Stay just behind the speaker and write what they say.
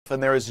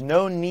and there is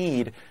no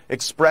need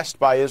expressed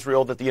by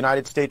Israel that the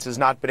United States has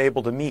not been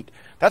able to meet.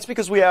 That's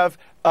because we have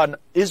an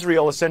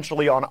Israel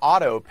essentially on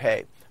auto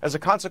pay. As a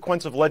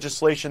consequence of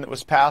legislation that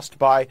was passed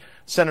by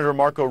Senator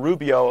Marco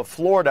Rubio of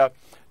Florida,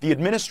 the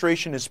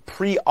administration is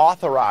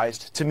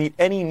pre-authorized to meet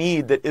any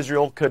need that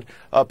Israel could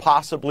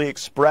possibly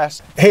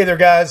express. Hey there,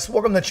 guys.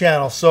 Welcome to the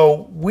channel.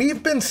 So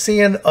we've been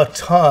seeing a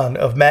ton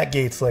of Matt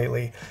Gaetz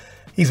lately.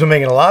 He's been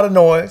making a lot of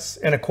noise.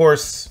 And of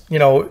course, you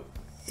know,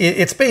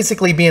 it's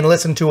basically being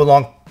listened to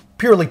along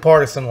purely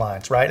partisan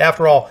lines, right?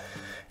 After all,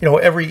 you know,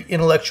 every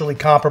intellectually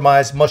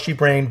compromised,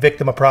 mushy-brained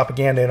victim of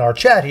propaganda in our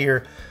chat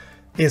here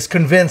is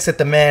convinced that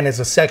the man is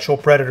a sexual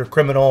predator,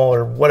 criminal,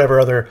 or whatever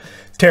other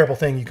terrible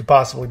thing you could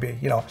possibly be.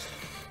 You know,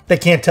 they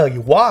can't tell you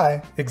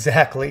why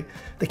exactly.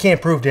 They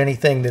can't prove to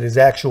anything that is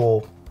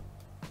actual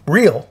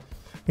real.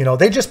 You know,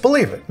 they just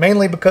believe it,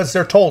 mainly because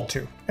they're told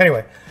to.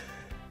 Anyway,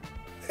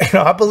 you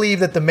know, I believe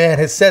that the man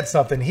has said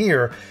something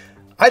here.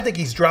 I think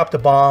he's dropped a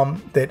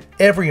bomb that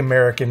every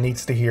American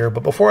needs to hear.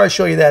 But before I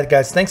show you that,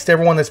 guys, thanks to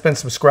everyone that's been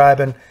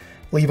subscribing,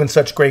 leaving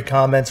such great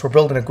comments. We're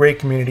building a great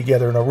community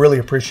together, and I really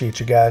appreciate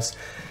you guys.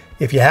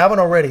 If you haven't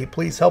already,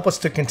 please help us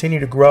to continue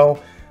to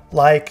grow.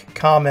 Like,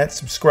 comment,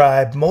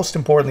 subscribe. Most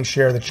importantly,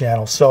 share the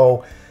channel.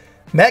 So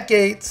Matt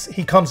Gaetz,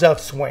 he comes out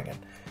swinging.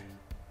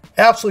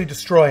 Absolutely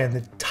destroying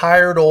the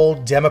tired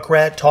old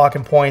Democrat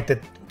talking point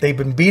that they've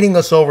been beating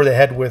us over the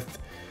head with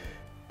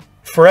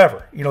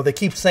forever. You know, they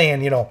keep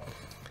saying, you know,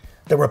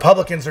 the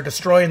Republicans are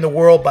destroying the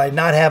world by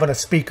not having a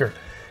speaker.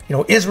 You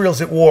know,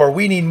 Israel's at war.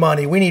 We need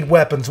money. We need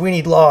weapons. We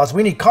need laws.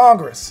 We need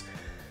Congress.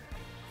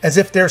 As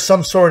if there's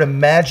some sort of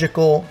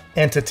magical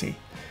entity.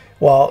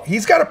 Well,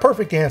 he's got a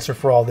perfect answer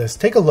for all this.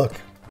 Take a look.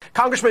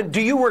 Congressman,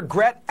 do you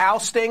regret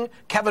ousting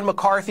Kevin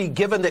McCarthy,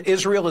 given that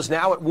Israel is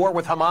now at war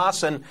with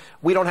Hamas and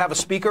we don't have a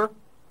speaker?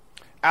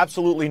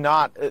 Absolutely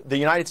not. The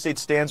United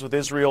States stands with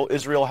Israel.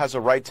 Israel has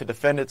a right to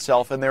defend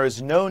itself, and there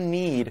is no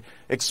need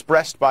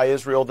expressed by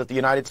Israel that the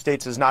United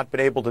States has not been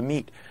able to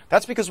meet.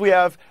 That's because we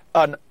have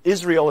an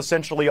Israel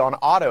essentially on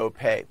auto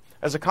pay.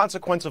 As a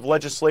consequence of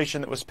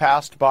legislation that was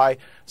passed by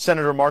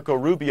Senator Marco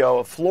Rubio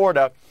of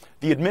Florida,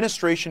 the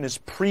administration is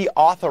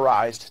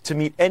pre-authorized to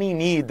meet any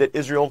need that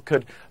Israel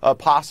could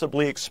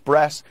possibly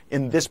express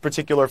in this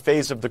particular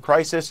phase of the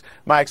crisis.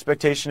 My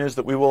expectation is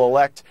that we will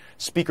elect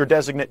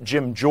Speaker-designate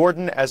Jim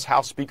Jordan as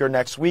House Speaker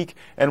next week,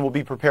 and we'll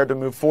be prepared to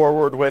move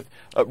forward with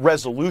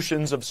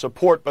resolutions of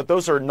support. But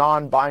those are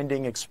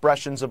non-binding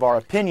expressions of our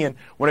opinion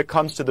when it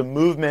comes to the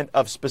movement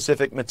of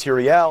specific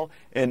materiel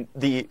and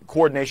the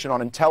coordination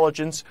on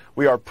intelligence.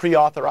 We are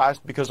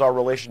pre-authorized because our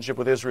relationship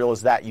with Israel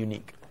is that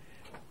unique.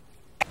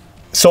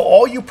 So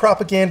all you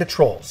propaganda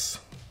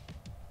trolls,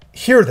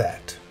 hear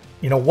that.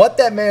 You know, what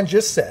that man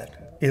just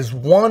said is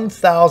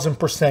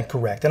 1,000%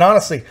 correct. And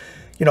honestly,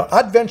 you know,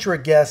 I'd venture a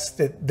guess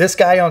that this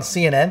guy on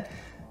CNN,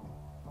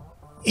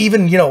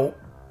 even, you know,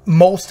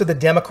 most of the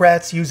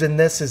Democrats using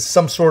this as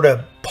some sort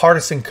of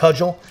partisan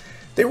cudgel,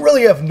 they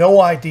really have no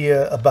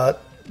idea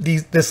about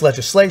this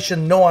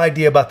legislation, no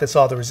idea about this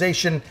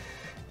authorization.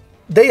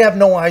 They have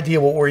no idea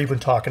what we're even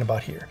talking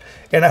about here.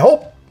 And I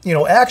hope, you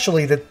know,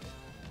 actually that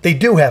they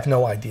do have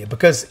no idea,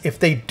 because if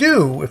they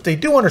do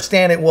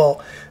understand it,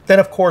 well, then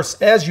of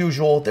course, as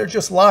usual, they're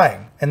just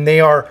lying, and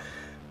they are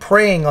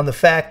preying on the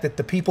fact that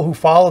the people who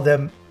follow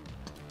them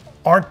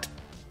aren't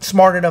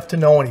smart enough to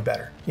know any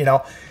better, you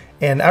know.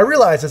 And I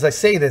realize as I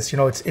say this, you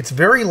know, it's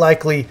very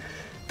likely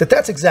that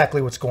that's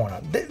exactly what's going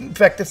on. In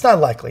fact, it's not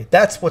likely.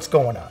 That's what's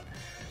going on.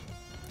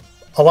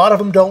 A lot of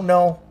them don't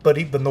know, but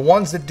even the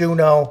ones that do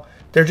know,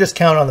 they're just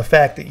counting on the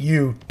fact that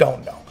you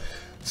don't know.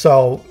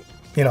 So,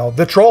 you know,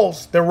 the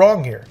trolls, they're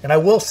wrong here. And I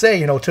will say,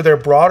 you know, to their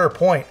broader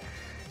point,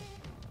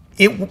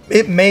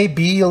 it may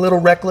be a little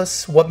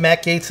reckless what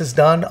Matt Gaetz has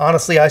done.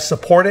 Honestly, I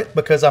support it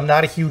because I'm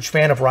not a huge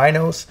fan of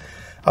rhinos.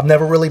 I've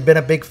never really been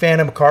a big fan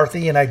of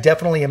McCarthy, and I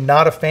definitely am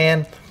not a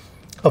fan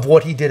of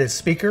what he did as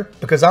Speaker,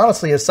 because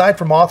honestly, aside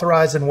from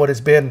authorizing what has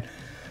been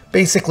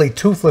basically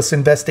toothless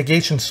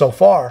investigations so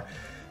far,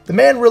 the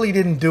man really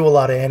didn't do a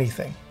lot of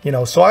anything, you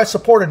know. So I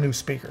support a new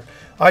Speaker.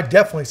 I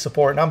definitely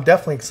support, and I'm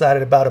definitely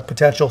excited about a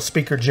potential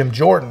Speaker, Jim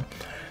Jordan.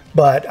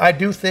 But I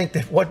do think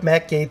that what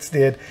Matt Gaetz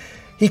did,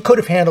 he could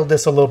have handled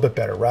this a little bit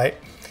better, right?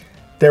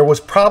 There was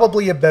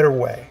probably a better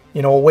way,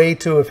 you know, a way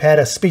to have had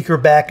a Speaker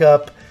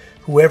backup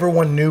who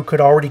everyone knew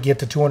could already get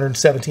to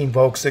 217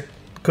 votes, that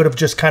could have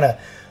just kind of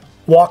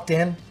walked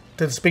in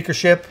to the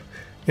speakership,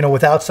 you know,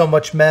 without so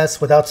much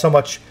mess, without so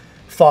much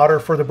fodder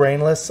for the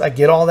brainless. I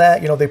get all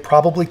that. You know, they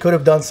probably could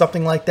have done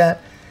something like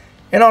that.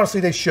 And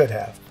honestly, they should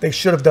have. They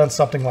should have done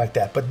something like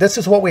that. But this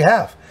is what we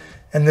have.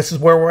 And this is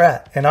where we're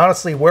at. And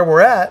honestly, where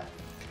we're at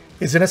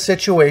is in a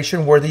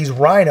situation where these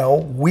rhino,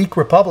 weak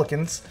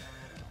Republicans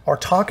are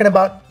talking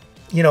about,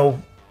 you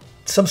know,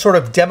 some sort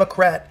of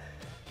Democrat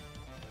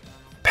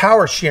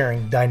power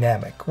sharing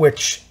dynamic,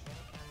 which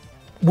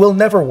will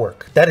never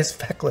work. That is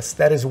feckless.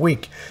 That is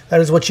weak. That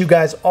is what you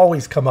guys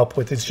always come up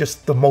with. It's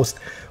just the most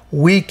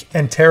weak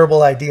and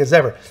terrible ideas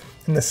ever.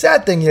 And the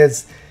sad thing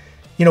is,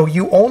 you know,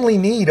 you only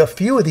need a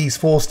few of these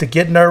fools to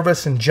get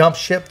nervous and jump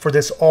ship for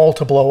this all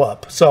to blow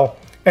up. So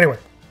Anyway,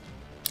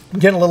 I'm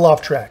getting a little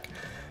off track.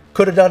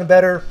 Could have done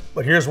better,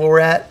 but here's where we're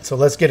at, so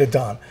let's get it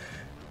done.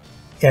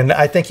 And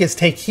I think his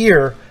take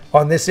here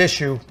on this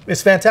issue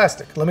is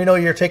fantastic. Let me know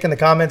your take in the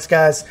comments,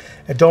 guys.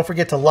 And don't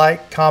forget to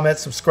like, comment,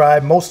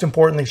 subscribe. Most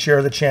importantly,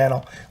 share the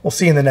channel. We'll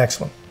see you in the next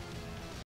one.